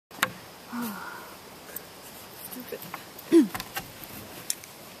Stupid.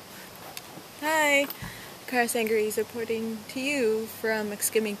 Hi, Kyra Sangris reporting to you from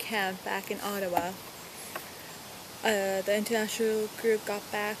Skimming Camp back in Ottawa. The international group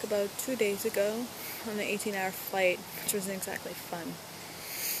got back about 2 days ago on an 18-hour flight, which wasn't exactly fun.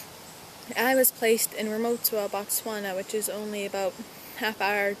 I was placed in remote Botswana, which is only about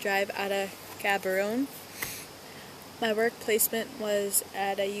half-hour drive out of Gaborone. My work placement was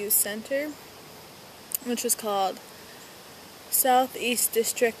at a youth center, which was called Southeast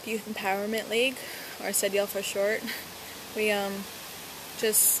District Youth Empowerment League, or CEDIL for short. We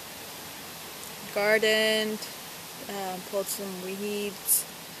just gardened, pulled some weeds,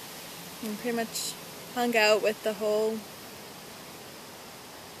 and pretty much hung out with the whole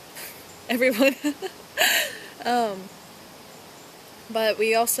everyone. But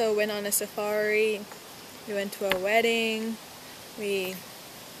we also went on a safari. We went to a wedding. We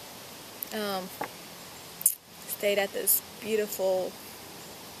stayed at this beautiful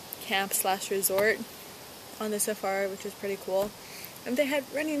camp/resort on the safari, which was pretty cool. And they had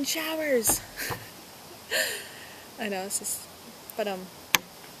running showers. I know, it's just, but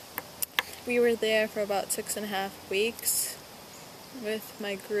we were there for about 6.5 weeks with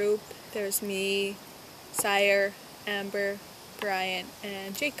my group. There's me, Sire, Amber, Brian,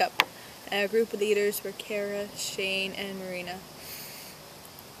 and Jacob. And our group of leaders were Kyra, Shane, and Marina.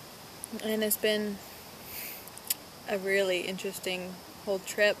 And it's been a really interesting whole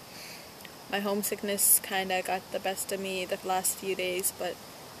trip. My homesickness kind of got the best of me the last few days, but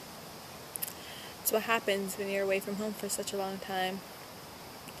it's what happens when you're away from home for such a long time.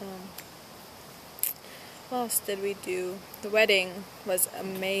 What else did we do? The wedding was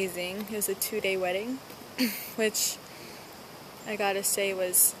amazing. It was a 2-day wedding, which I gotta say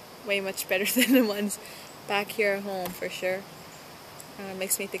was way much better than the ones back here at home for sure.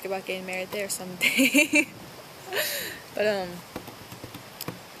 Makes me think about getting married there someday. But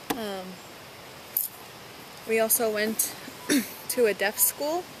we also went to a deaf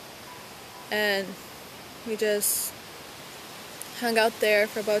school, and we just hung out there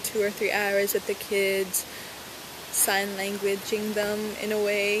for about 2 or 3 hours with the kids, sign languaging them in a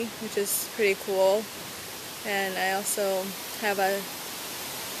way, which is pretty cool. And I also have a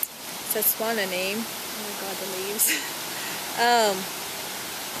Botswana name. Oh my god, the leaves.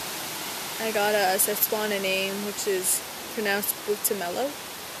 I got a Botswana name, which is pronounced Butamelo.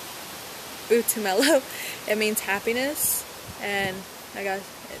 Butamelo. It means happiness, and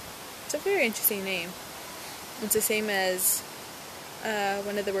it's a very interesting name. It's the same as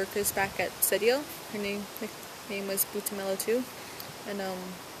one of the workers back at CEDIL. Her name was Butamelo too.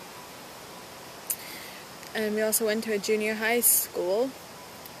 And we also went to a junior high school,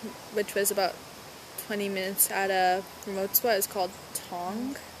 which was about 20 minutes out of Botswana. It's called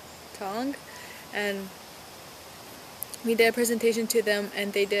Tong. And we did a presentation to them,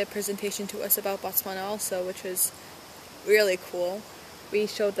 and they did a presentation to us about Botswana also, which was really cool. We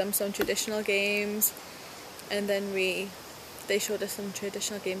showed them some traditional games, and then they showed us some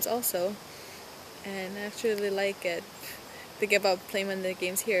traditional games also, and I actually really like it. They give up playing one of the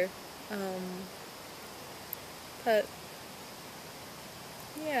games here. But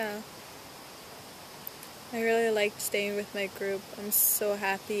yeah, I really liked staying with my group. I'm so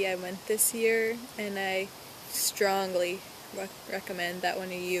happy I went this year, and I strongly recommend that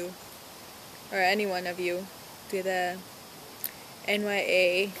one of you, or any one of you, do the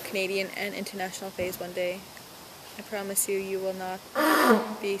NYA Canadian and International phase one day. I promise you, you will not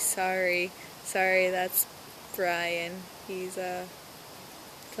be sorry. Sorry, that's Brian. He's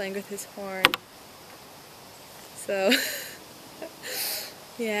playing with his horn. So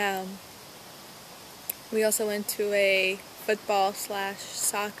yeah. We also went to a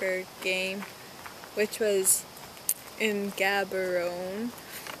football/soccer game, which was in Gaborone,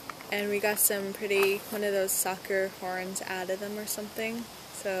 and we got one of those soccer horns out of them or something,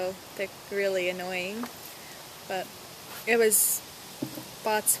 so they're really annoying. But it was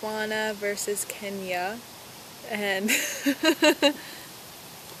Botswana versus Kenya, and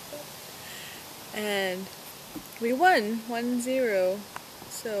and we won 1-0.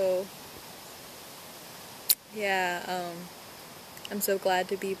 So yeah, I'm so glad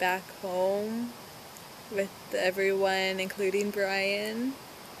to be back home with everyone, including Brian.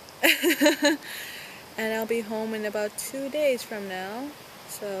 And I'll be home in about 2 days from now,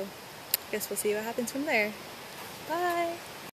 so I guess we'll see what happens from there. Bye!